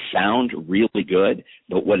may sound really good,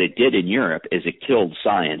 but what it did in Europe is it killed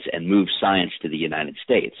science and moved science to the United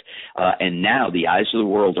States. And now the eyes of the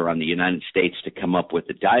world are on the United States to come up with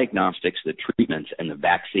the diagnostics, the treatments, and the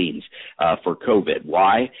vaccines for COVID.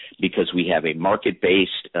 Why? Because we have a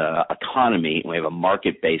market-based economy, and we have a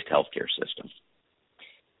market-based healthcare system.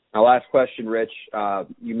 Now, last question, Rich.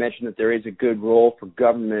 You mentioned that there is a good role for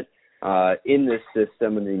government in this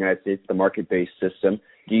system in the United States, the market-based system.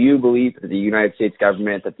 Do you believe that the United States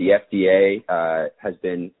government, that the FDA has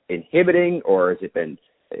been inhibiting, or has it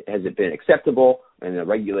been acceptable in the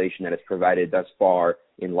regulation that it's provided thus far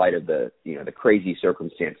in light of the crazy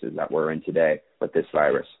circumstances that we're in today with this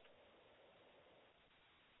virus?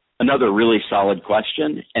 Another really solid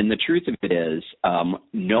question, and the truth of it is,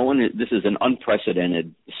 this is an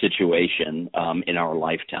unprecedented situation in our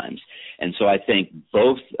lifetimes. And so I think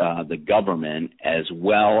both the government as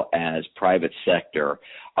well as private sector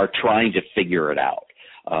are trying to figure it out.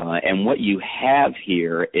 And what you have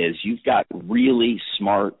here is you've got really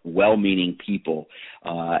smart, well-meaning people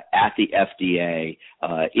at the FDA,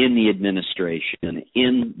 in the administration,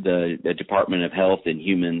 in the Department of Health and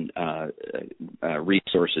Human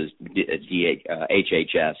Resources,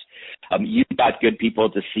 HHS. You've got good people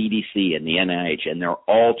at the CDC and the NIH, and they're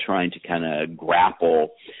all trying to kind of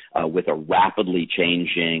grapple with a rapidly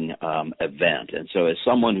changing event. And so as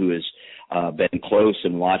someone who has been close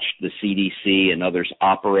and watched the CDC and others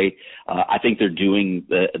operate, I think they're doing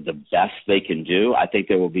the best they can do. I think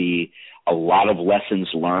there will be a lot of lessons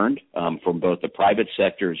learned from both the private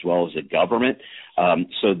sector as well as the government,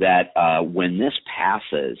 so that when this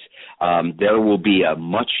passes, there will be a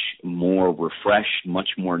much more refreshed, much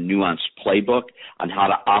more nuanced playbook on how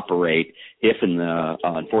to operate if in the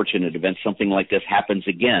unfortunate event something like this happens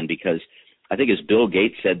again, because I think as Bill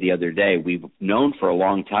Gates said the other day, we've known for a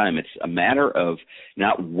long time it's a matter of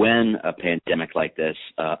not when a pandemic like this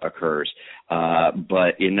occurs,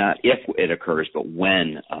 but not if it occurs, but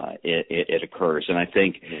when it occurs. And I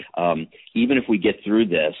think even if we get through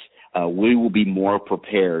this, we will be more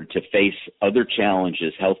prepared to face other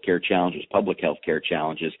challenges, healthcare challenges, public healthcare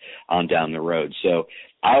challenges on down the road. So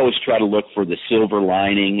I always try to look for the silver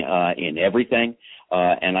lining in everything.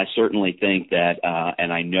 And I certainly think that,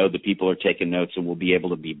 and I know the people are taking notes, and we'll be able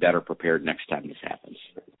to be better prepared next time this happens.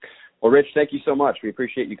 Well, Rich, thank you so much. We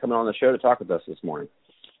appreciate you coming on the show to talk with us this morning.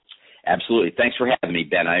 Absolutely. Thanks for having me,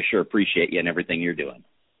 Ben. I sure appreciate you and everything you're doing.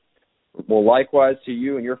 Well, likewise to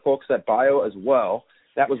you and your folks at BIO as well.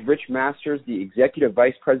 That was Rich Masters, the Executive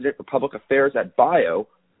Vice President for Public Affairs at BIO,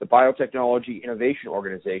 the Biotechnology Innovation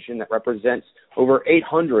Organization that represents over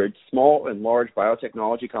 800 small and large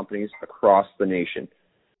biotechnology companies across the nation.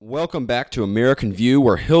 Welcome back to American View,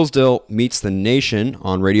 where Hillsdale meets the nation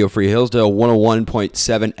on Radio Free Hillsdale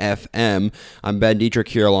 101.7 FM. I'm Ben Dietrich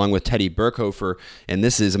here along with Teddy Burkhofer, and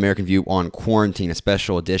this is American View on Quarantine, a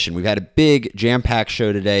special edition. We've had a big jam-packed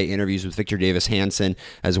show today, interviews with Victor Davis Hanson,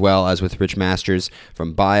 as well as with Rich Masters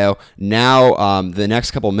from BIO. Now, the next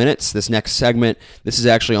couple minutes, this next segment, this is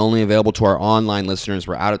actually only available to our online listeners.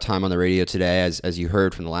 We're out of time on the radio today, as you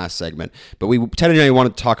heard from the last segment. But Teddy and I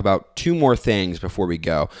want to talk about two more things before we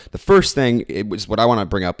go. the first thing what I want to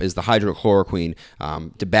bring up is the hydrochloroquine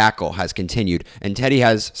debacle has continued. And Teddy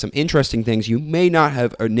has some interesting things you may not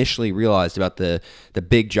have initially realized about the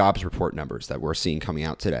big jobs report numbers that we're seeing coming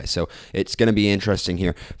out today. So it's going to be interesting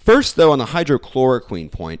here. First, though, on the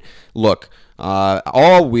hydrochloroquine point, look,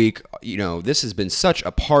 all week, this has been such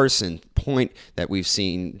a partisan point that we've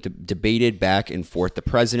seen debated back and forth. The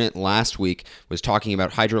president last week was talking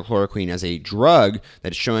about hydrochloroquine as a drug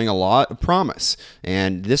that is showing a lot of promise.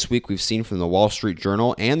 And this week we've seen from the Wall Street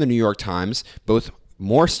Journal and the New York Times both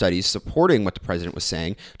more studies supporting what the president was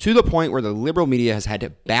saying, to the point where the liberal media has had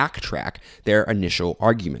to backtrack their initial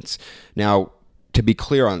arguments. Now, to be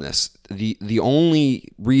clear on this, the only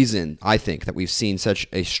reason I think that we've seen such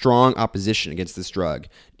a strong opposition against this drug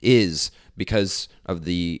is because of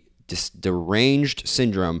the deranged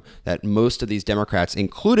syndrome that most of these Democrats,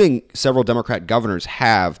 including several Democrat governors,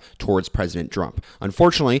 have towards President Trump.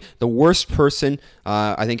 Unfortunately, the worst person,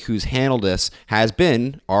 I think, who's handled this has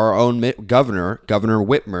been our own Governor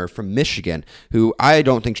Whitmer from Michigan, who I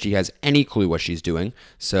don't think she has any clue what she's doing.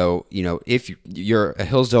 So, if you're a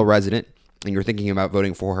Hillsdale resident and you're thinking about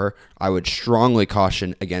voting for her, I would strongly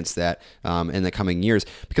caution against that in the coming years.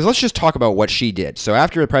 Because let's just talk about what she did. So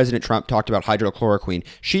after President Trump talked about hydrochloroquine,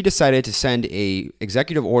 she decided to send a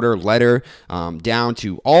executive order letter down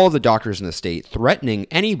to all of the doctors in the state, threatening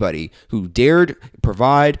anybody who dared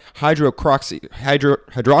provide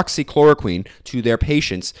hydroxychloroquine to their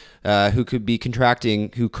patients who could be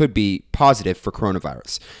positive for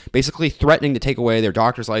coronavirus. Basically threatening to take away their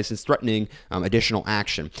doctor's license, threatening additional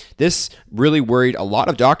action. This really worried a lot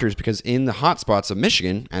of doctors because in the hot spots of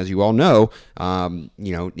Michigan, as you all know, in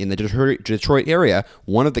the Detroit area,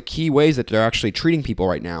 one of the key ways that they're actually treating people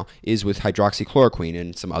right now is with hydroxychloroquine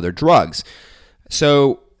and some other drugs.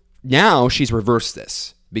 So now she's reversed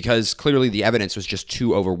this, because clearly the evidence was just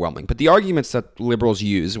too overwhelming. But the arguments that liberals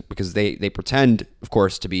use, because they pretend, of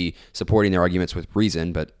course, to be supporting their arguments with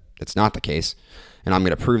reason, but it's not the case, and I'm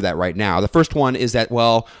going to prove that right now. The first one is that,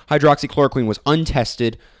 hydroxychloroquine was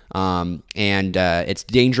untested, and it's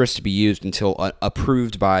dangerous to be used until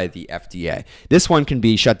approved by the FDA. This one can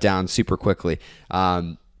be shut down super quickly.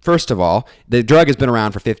 First of all, the drug has been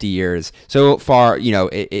around for 50 years. So far,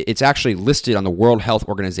 it's actually listed on the World Health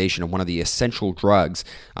Organization of one of the essential drugs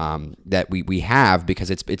that we have, because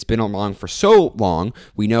it's been along for so long.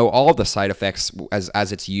 We know all the side effects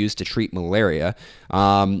as it's used to treat malaria.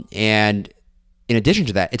 And in addition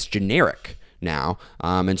to that, it's generic now.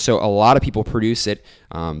 And so a lot of people produce it.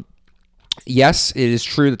 Yes, it is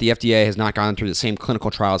true that the FDA has not gone through the same clinical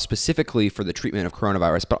trials specifically for the treatment of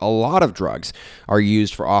coronavirus, but a lot of drugs are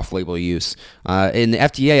used for off-label use. And the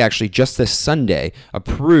FDA actually just this Sunday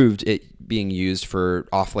approved it being used for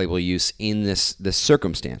off-label use in this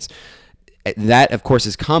circumstance. That, of course,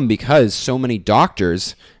 has come because so many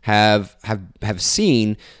doctors have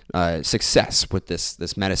seen success with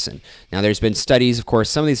this medicine. Now, there's been studies, of course.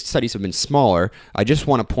 Some of these studies have been smaller. I just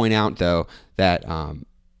want to point out, though, that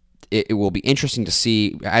it will be interesting to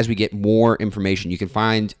see as we get more information. You can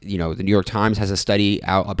find, the New York Times has a study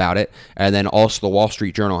out about it, and then also the Wall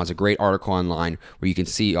Street Journal has a great article online where you can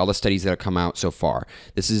see all the studies that have come out so far.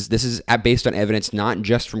 This is based on evidence not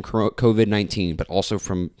just from COVID-19, but also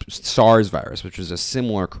from SARS virus, which was a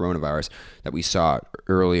similar coronavirus that we saw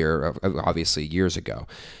earlier, obviously years ago.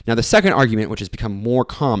 Now, the second argument, which has become more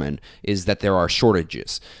common, is that there are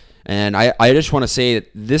shortages. And I just want to say that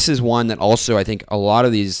this is one that also I think a lot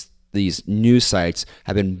of these news sites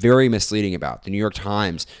have been very misleading about. The New York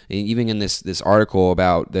Times, even in this article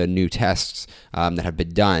about the new tests that have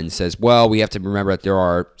been done, says, we have to remember that there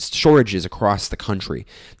are shortages across the country.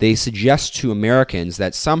 They suggest to Americans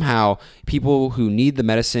that somehow people who need the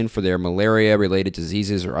medicine for their malaria-related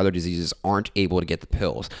diseases or other diseases aren't able to get the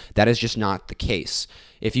pills. That is just not the case.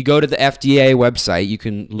 If you go to the FDA website, you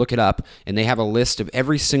can look it up, and they have a list of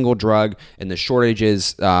every single drug and the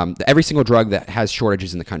shortages, every single drug that has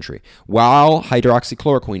shortages in the country. While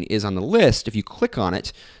hydroxychloroquine is on the list, if you click on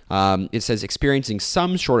it, it says experiencing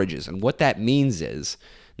some shortages. And what that means is,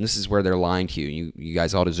 and this is where they're lying to you, you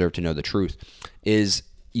guys all deserve to know the truth, is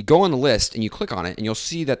you go on the list and you click on it, and you'll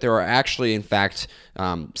see that there are actually, in fact,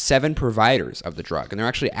 7 providers of the drug, and they're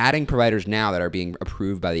actually adding providers now that are being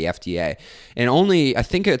approved by the FDA. And only, I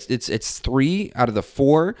think it's 3 out of the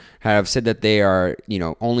 4 have said that they are,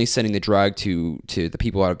 only sending the drug to the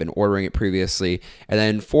people that have been ordering it previously, and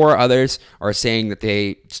then 4 others are saying that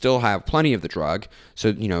they still have plenty of the drug.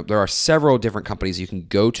 So, there are several different companies you can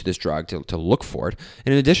go to this drug to look for it.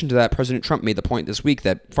 And in addition to that, President Trump made the point this week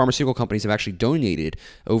that pharmaceutical companies have actually donated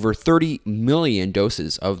over 30 million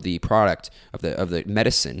doses of the product, of the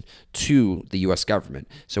medicine to the U.S. government.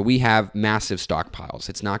 So we have massive stockpiles.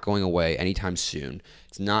 It's not going away anytime soon.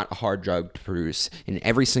 It's not a hard drug to produce, and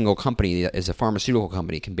every single company that is a pharmaceutical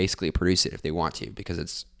company can basically produce it if they want to because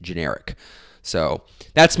it's generic. So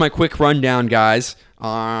that's my quick rundown, guys,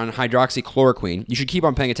 on hydroxychloroquine. You should keep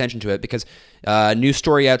on paying attention to it because news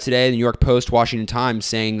story out today, the New York Post, Washington Times,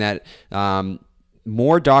 saying that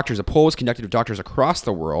more doctors, a poll was conducted of doctors across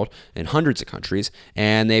the world in hundreds of countries,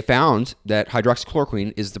 and they found that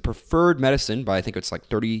hydroxychloroquine is the preferred medicine by, I think it's like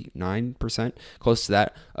 39%, close to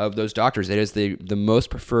that, of those doctors. It is the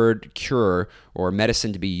most preferred cure or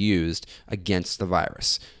medicine to be used against the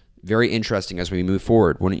virus. Very interesting as we move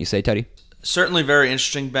forward, wouldn't you say, Teddy? Certainly very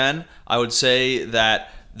interesting, Ben. I would say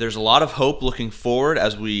that there's a lot of hope looking forward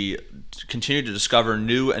as we continue to discover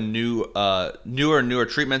newer and newer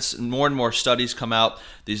treatments. More and more studies come out.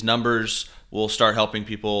 These numbers will start helping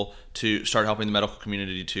the medical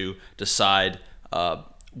community to decide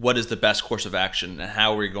what is the best course of action and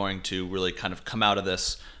how we're going to really kind of come out of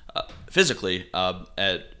this physically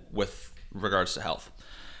with regards to health.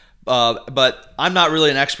 But I'm not really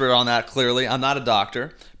an expert on that, clearly. I'm not a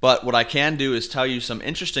doctor. But what I can do is tell you some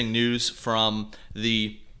interesting news from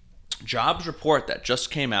the jobs report that just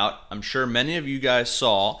came out. I'm sure many of you guys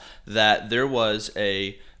saw that there was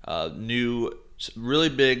a new, really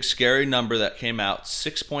big, scary number that came out.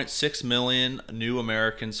 6.6 million new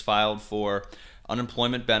Americans filed for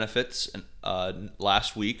unemployment benefits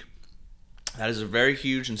last week. That is a very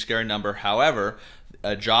huge and scary number. However,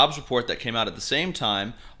 a jobs report that came out at the same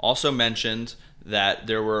time also mentioned that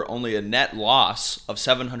there were only a net loss of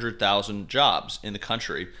 700,000 jobs in the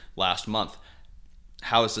country last month.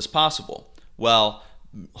 How is this possible? Well,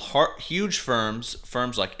 huge firms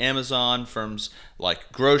like Amazon, firms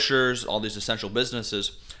like grocers, all these essential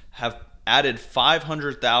businesses have added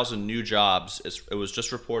 500,000 new jobs. It was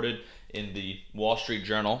just reported in the Wall Street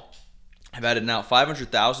Journal. Have added now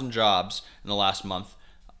 500,000 jobs in the last month.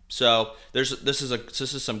 So this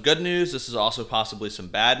is some good news. This is also possibly some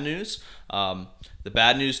bad news. The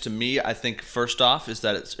bad news to me, I think, first off, is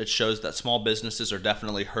that it shows that small businesses are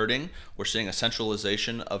definitely hurting. We're seeing a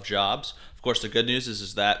centralization of jobs. Of course, the good news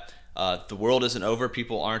is that the world isn't over.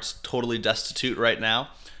 People aren't totally destitute right now.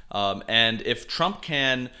 And if Trump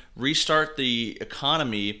can restart the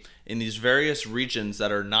economy in these various regions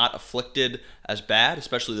that are not afflicted as bad,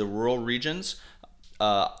 especially the rural regions,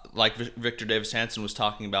 like Victor Davis Hanson was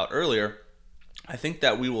talking about earlier, I think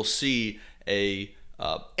that we will see a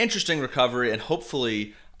interesting recovery, and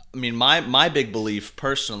hopefully, I mean, my big belief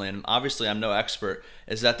personally, and obviously I'm no expert,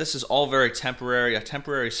 is that this is all very temporary, a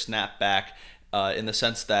temporary snapback in the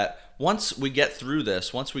sense that once we get through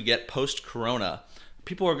this, once we get post-corona,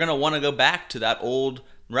 people are going to want to go back to that old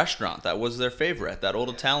restaurant that was their favorite, that old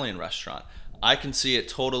Italian restaurant. I can see it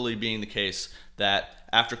totally being the case that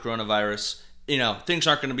after coronavirus, things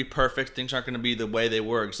aren't going to be perfect. Things aren't going to be the way they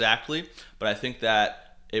were exactly. But I think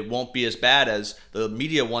that it won't be as bad as the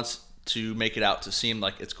media wants to make it out to seem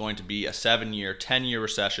like it's going to be a 7-year, 10-year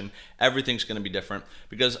recession. Everything's going to be different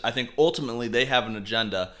because I think ultimately they have an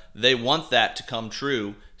agenda. They want that to come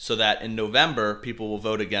true so that in November, people will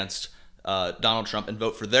vote against Donald Trump and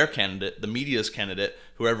vote for their candidate, the media's candidate,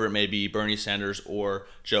 whoever it may be, Bernie Sanders or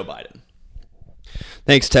Joe Biden.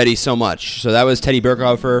 Thanks, Teddy, so much. So that was Teddy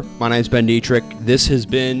Berghofer. My name's Ben Dietrich. This has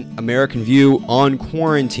been American View on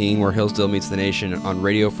Quarantine, where Hillsdale meets the nation on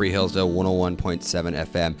Radio Free Hillsdale 101.7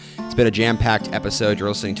 FM. It's been a jam-packed episode. You're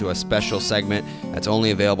listening to a special segment that's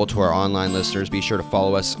only available to our online listeners. Be sure to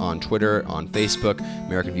follow us on Twitter, on Facebook,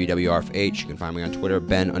 American View WRFH. You can find me on Twitter,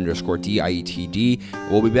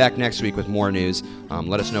 Ben_DIETD. We'll be back next week with more news.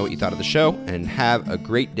 Let us know what you thought of the show, and have a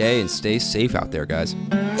great day and stay safe out there, guys.